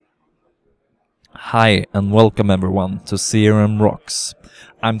Hi and welcome everyone to CRM Rocks.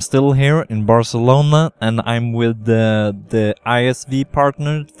 I'm still here in Barcelona and I'm with the ISV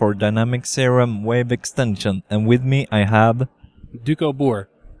partner for Dynamic CRM Wave Extension, and with me I have... Duco Boer.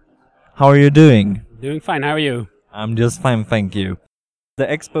 How are you doing? Doing fine, how are you? I'm just fine, thank you. The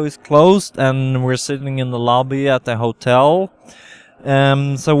expo is closed and we're sitting in the lobby at the hotel.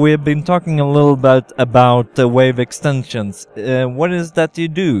 So we've been talking a little bit about the Wave Extensions. What is that you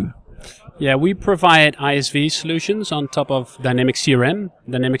do? Yeah, we provide ISV solutions on top of Dynamic CRM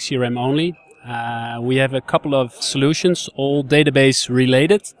only. We have a couple of solutions, all database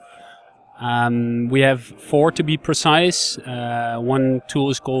related. We have 4 to be precise. One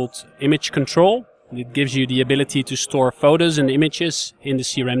tool is called Image Control. It gives you the ability to store photos and images in the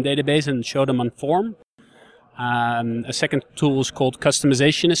CRM database and show them on form. A second tool is called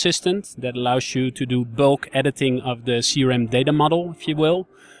Customization Assistant that allows you to do bulk editing of the CRM data model, if you will.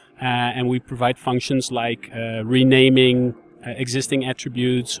 And we provide functions like renaming existing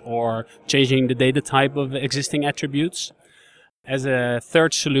attributes or changing the data type of existing attributes. As a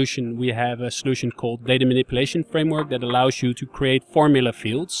third solution, we have a solution called Data Manipulation Framework that allows you to create formula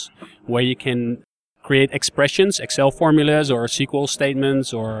fields where you can create expressions, Excel formulas or SQL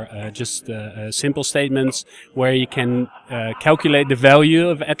statements or just simple statements where you can calculate the value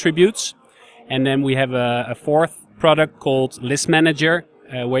of attributes. And then we have a fourth product called List Manager,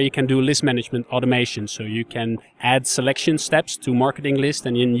 where you can do list management automation. So you can add selection steps to marketing list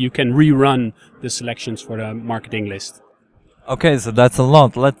and then you can rerun the selections for the marketing list. Okay, so that's a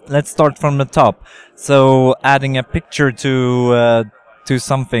lot. Let's start from the top. So adding a picture to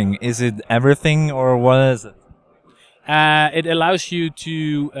something, is it everything or what is it? It allows you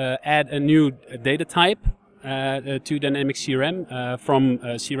to add a new data type to Dynamic CRM from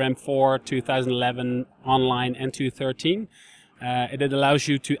CRM 4, 2011, online, and 2013. It allows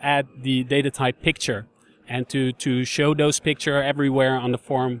you to add the data type picture and to show those picture everywhere on the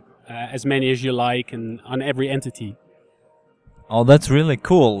form, as many as you like, and on every entity. Oh, that's really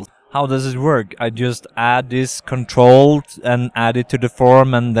cool. How does it work? I just add this controlled and add it to the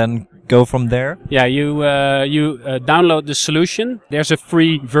form and then go from there? Yeah, you download the solution. There's a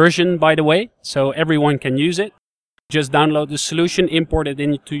free version, by the way, so everyone can use it. Just download the solution, import it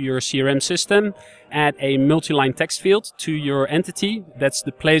into your CRM system, add a multi-line text field to your entity. That's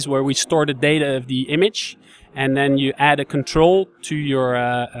the place where we store the data of the image. And then you add a control to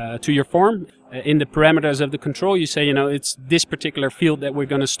your form. In the parameters of the control, you say, it's this particular field that we're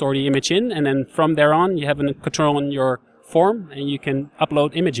going to store the image in. And then from there on, you have a control on your form and you can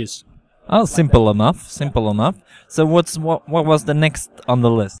upload images. Oh, simple enough. So what was the next on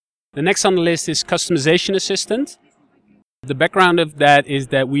the list? The next on the list is Customization Assistant. The background of that is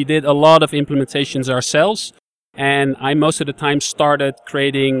that we did a lot of implementations ourselves, and I most of the time started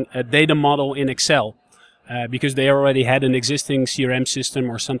creating a data model in Excel because they already had an existing CRM system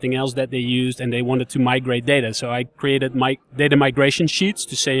or something else that they used and they wanted to migrate data. So I created my data migration sheets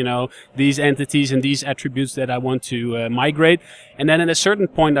to say, these entities and these attributes that I want to migrate. And then at a certain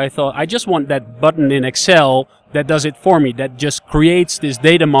point I thought, I just want that button in Excel that does it for me, that just creates this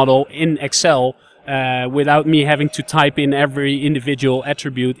data model in Excel without me having to type in every individual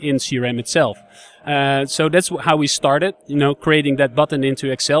attribute in CRM itself. So that's how we started, creating that button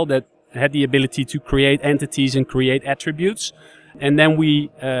into Excel that had the ability to create entities and create attributes. And then we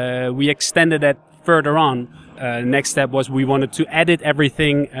extended that further on. Next step was we wanted to edit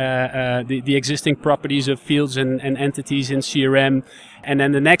everything, the existing properties of fields and entities in CRM. And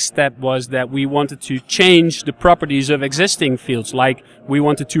then the next step was that we wanted to change the properties of existing fields. Like we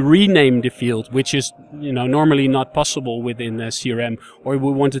wanted to rename the field, which is, normally not possible within CRM. Or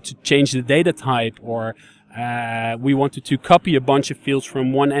we wanted to change the data type, or we wanted to copy a bunch of fields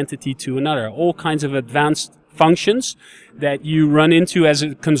from one entity to another. All kinds of advanced functions that you run into as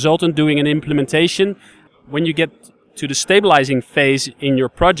a consultant doing an implementation. When you get to the stabilizing phase in your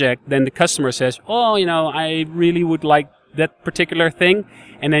project, then the customer says, I really would like that particular thing.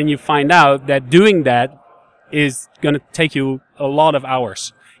 And then you find out that doing that is going to take you a lot of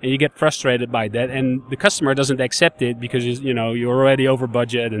hours. And you get frustrated by that. And the customer doesn't accept it because, you're already over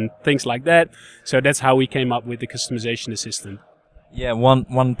budget and things like that. So that's how we came up with the Customization Assistant. Yeah,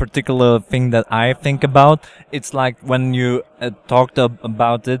 one particular thing that I think about, it's like when you talked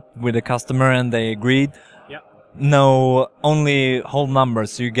about it with a customer and they agreed. Yeah. No, only whole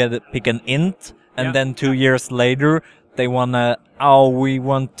numbers. You pick an int, and then 2 years later they we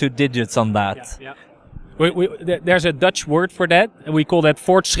want 2 digits on that. Yeah. There's a Dutch word for that, and we call that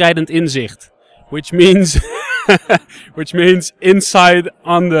voortschrijdend inzicht, which means insight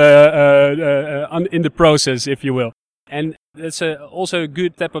on in the process, if you will. And that's also a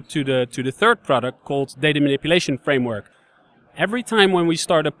good step up to the third product called Data Manipulation Framework. Every time when we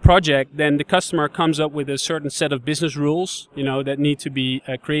start a project, then the customer comes up with a certain set of business rules, that need to be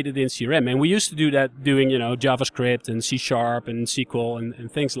created in CRM. And we used to do that doing, JavaScript and C# and SQL and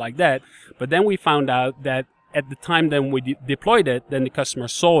things like that. But then we found out that at the time then we deployed it, then the customer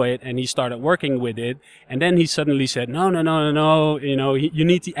saw it and he started working with it. And then he suddenly said, no, you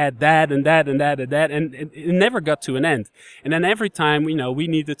need to add that and that and that and that. And it never got to an end. And then every time, we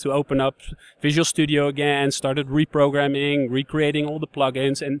needed to open up Visual Studio again, started reprogramming, recreating all the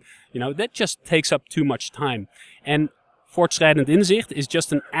plugins. And, that just takes up too much time. And Voortschrijdend Inzicht is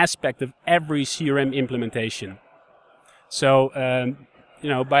just an aspect of every CRM implementation. So,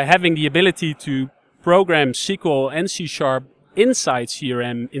 by having the ability to program SQL and C# inside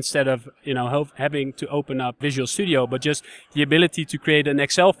CRM instead of having to open up Visual Studio, but just the ability to create an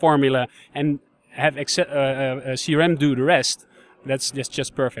Excel formula and have CRM do the rest. That's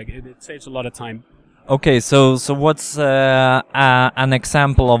just perfect. It saves a lot of time. Okay, so what's an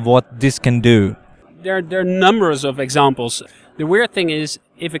example of what this can do? There are numbers of examples. The weird thing is,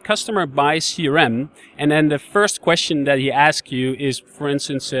 if a customer buys CRM, and then the first question that he asks you is, for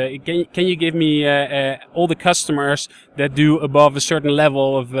instance, can you give me all the customers that do above a certain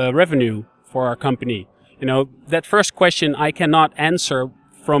level of revenue for our company? That first question I cannot answer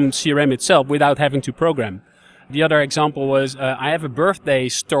from CRM itself without having to program. The other example was, I have a birthday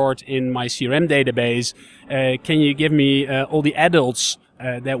stored in my CRM database. Can you give me all the adults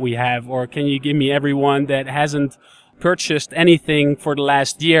that we have, or can you give me everyone that hasn't purchased anything for the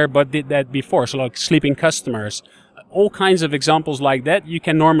last year but did that before, so like sleeping customers. All kinds of examples like that you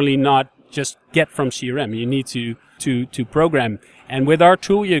can normally not just get from CRM. You need to program. And with our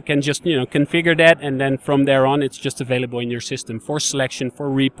tool you can just configure that, and then from there on it's just available in your system for selection, for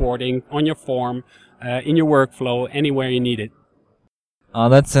reporting, on your form, in your workflow, anywhere you need it. Oh,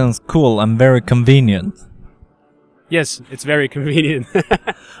 that sounds cool and very convenient. Yes, it's very convenient.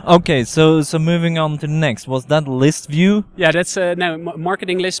 Okay, so moving on to the next. Was that List View? Yeah, that's now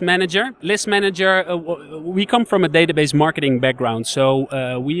Marketing List Manager. List Manager, we come from a database marketing background,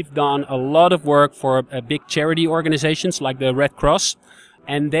 so we've done a lot of work for big charity organizations like the Red Cross,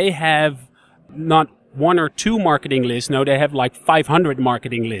 and they have not one or two marketing lists. No, they have like 500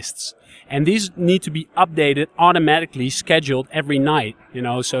 marketing lists. And these need to be updated automatically, scheduled every night,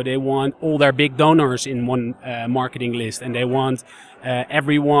 so they want all their big donors in one marketing list, and they want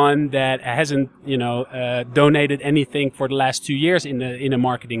everyone that hasn't, donated anything for the last 2 years in a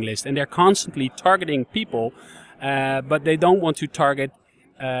marketing list. And they're constantly targeting people, but they don't want to target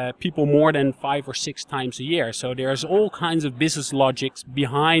people more than 5 or 6 times a year. So there's all kinds of business logics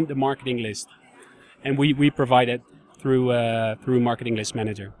behind the marketing list. And we provide it through Marketing List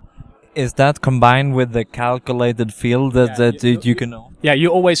Manager. Is that combined with the calculated field that you can know? Yeah, you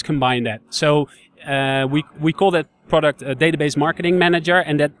always combine that. So we call that product a Database Marketing Manager,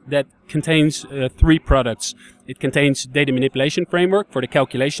 and that contains 3 products. It contains Data Manipulation Framework for the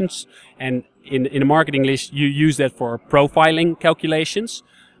calculations, and in a marketing list you use that for profiling calculations.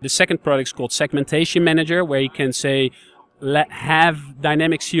 The second product is called Segmentation Manager, where you can say, have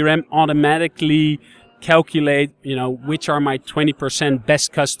Dynamics CRM automatically calculate, which are my 20%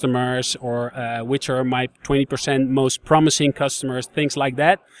 best customers, or which are my 20% most promising customers, things like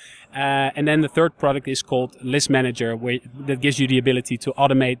that. And then the third product is called List Manager, that gives you the ability to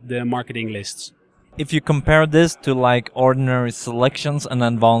automate the marketing lists. If you compare this to like ordinary selections and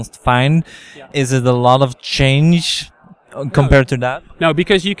advanced find, is it a lot of change compared to that? No,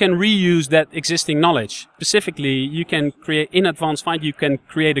 because you can reuse that existing knowledge. Specifically, you can create, in advanced find, you can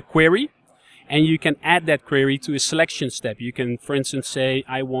create a query, and you can add that query to a selection step. You can, for instance, say,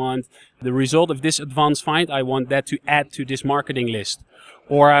 I want the result of this advanced find, I want that to add to this marketing list.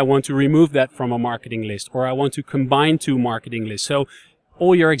 Or I want to remove that from a marketing list. Or I want to combine 2 marketing lists. So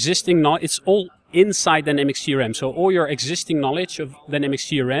all your existing knowledge, it's all inside Dynamics CRM. So all your existing knowledge of Dynamics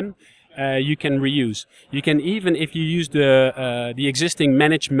CRM, you can reuse. You can even, if you use the existing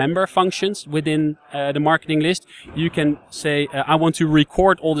manage member functions within the marketing list, you can say, I want to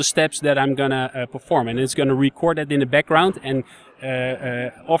record all the steps that I'm gonna perform, and it's gonna record that in the background and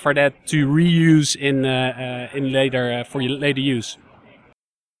offer that to reuse in later for your later use.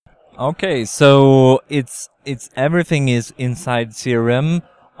 Okay, so it's everything is inside CRM,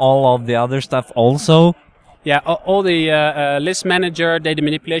 all of the other stuff also. Yeah, all the List Manager, Data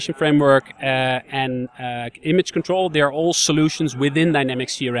Manipulation Framework, and Image Control, they're all solutions within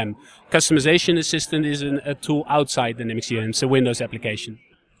Dynamics CRM. Customization Assistant is a tool outside Dynamics CRM. It's a Windows application.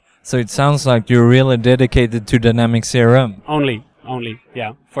 So it sounds like you're really dedicated to Dynamics CRM. Only,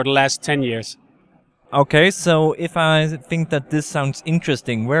 yeah, for the last 10 years. Okay, so if I think that this sounds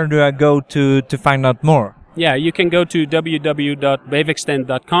interesting, where do I go to find out more? Yeah, you can go to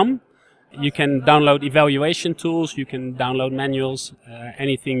www.wavextend.com. You can download evaluation tools, you can download manuals,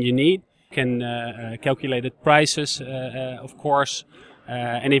 anything you need. You can calculate prices, of course.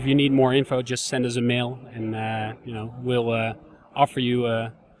 And if you need more info, just send us a mail, and we'll offer you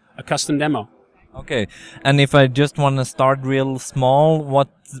a custom demo. Okay, and if I just want to start real small,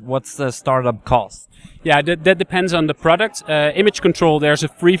 what's the startup cost? Yeah, that depends on the product. Image Control, there's a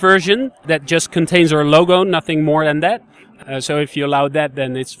free version that just contains our logo, nothing more than that. So if you allow that,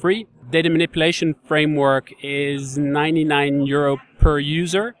 then it's free. Data Manipulation Framework is €99 per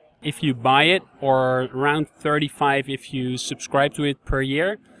user if you buy it, or around 35 if you subscribe to it per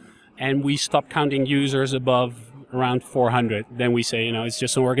year. And we stop counting users above around 400. Then we say, it's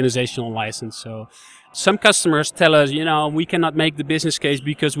just an organizational license. So some customers tell us, we cannot make the business case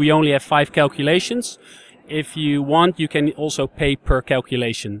because we only have 5 calculations. If you want, you can also pay per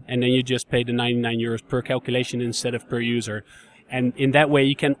calculation, and then you just pay the €99 per calculation instead of per user. And in that way,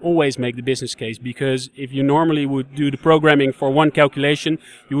 you can always make the business case, because if you normally would do the programming for one calculation,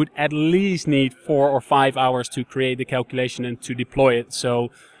 you would at least need 4 or 5 hours to create the calculation and to deploy it.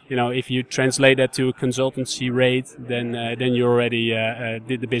 So, if you translate that to a consultancy rate, then you already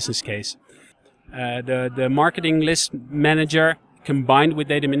did the business case. The marketing list manager combined with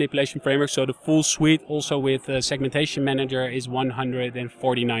data manipulation framework, so the full suite also with segmentation manager, is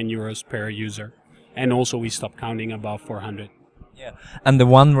 €149 per user. And also we stop counting above 400. Yeah, and the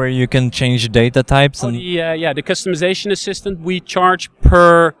one where you can change data types and the customization assistant, we charge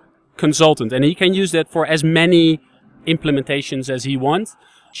per consultant, and he can use that for as many implementations as he wants.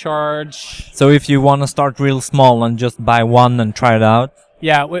 So if you want to start real small and just buy one and try it out?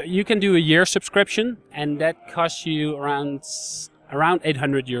 Yeah, well, you can do a year subscription, and that costs you around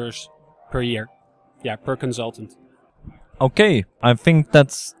 €800 per year. Yeah, per consultant. Okay, I think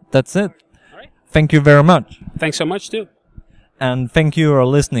that's it. All right. Thank you very much. Thanks so much too. And thank you for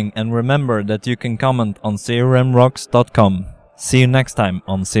listening, and remember that you can comment on crmrocks.com. See you next time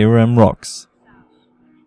on CRM Rocks.